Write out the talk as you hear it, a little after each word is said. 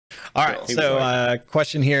All right. So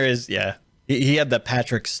question here is, yeah, he had the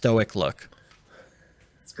Patrick stoic look.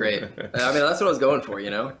 It's great. I mean, that's what I was going for, you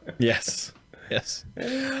know? Yes. Yes.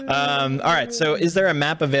 All right. So is there a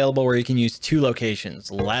map available where you can use 2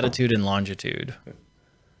 locations, latitude and longitude?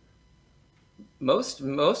 Most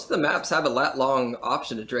of the maps have a lat long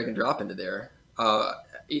option to drag and drop into there. Yeah,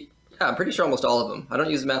 I'm pretty sure almost all of them. I don't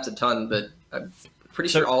use maps a ton, but I'm pretty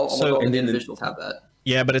sure almost all the individuals have that.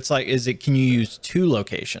 Yeah, but it's like, can you use 2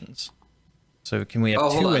 locations? So can we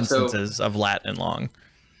have 2 instances of lat and long?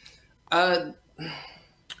 Now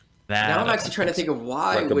I'm actually trying to think of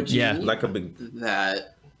why would you need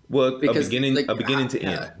that? Well, because, a beginning to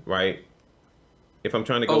end, right? If I'm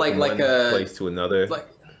trying to go from one place to another,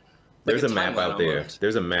 there's a map out there. Almost.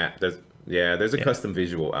 There's a map. There's a custom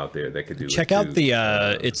visual out there that could do. Check out the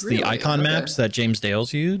it's the icon maps that James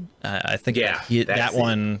Dales used. I think that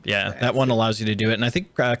one allows you to do it. And I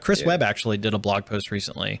think Chris Webb actually did a blog post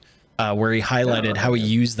recently where he highlighted how he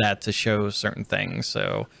used that to show certain things.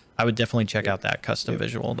 So I would definitely check out that custom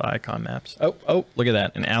visual, the icon maps. Oh, look at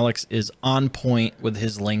that. And Alex is on point with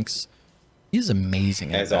his links. He's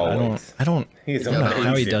amazing at As that. always. I don't know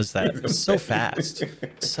how he does that. It's so fast.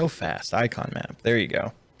 So fast. Icon map. There you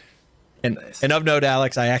go. And of note,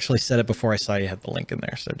 Alex, I actually said it before I saw you had the link in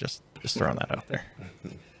there. So just throwing that out there.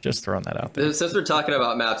 Just throwing that out there. Since we're talking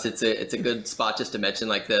about maps, it's a good spot just to mention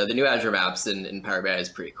like the new Azure maps in Power BI is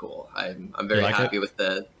pretty cool. I'm very happy with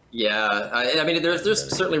the. Yeah, I mean,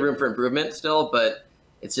 there's certainly room for improvement still, but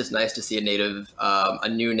it's just nice to see a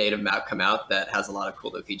new native map come out that has a lot of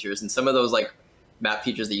cool new features. And some of those like map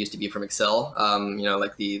features that used to be from Excel, you know,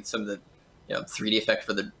 like some of the 3D effect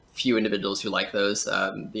for the few individuals who like those,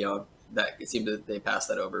 that it seemed that they passed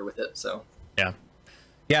that over with it. So yeah,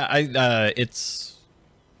 I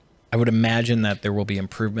would imagine that there will be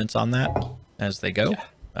improvements on that as they go.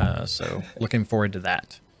 So looking forward to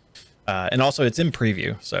that. And also it's in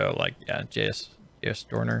preview. So like, JS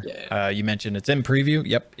Dorner, you mentioned it's in preview.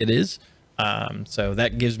 Yep, it is. So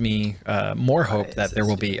that gives me more hope that there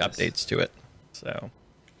will be updates to it. So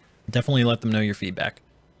definitely let them know your feedback.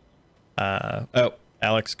 Oh,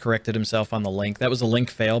 Alex corrected himself on the link. That was a link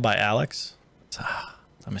fail by Alex.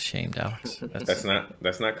 I'm ashamed, Alex. That's not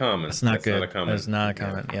common. That's not good. Not a comment. That's not a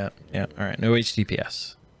comment. Yeah. All right. No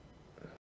HTTPS.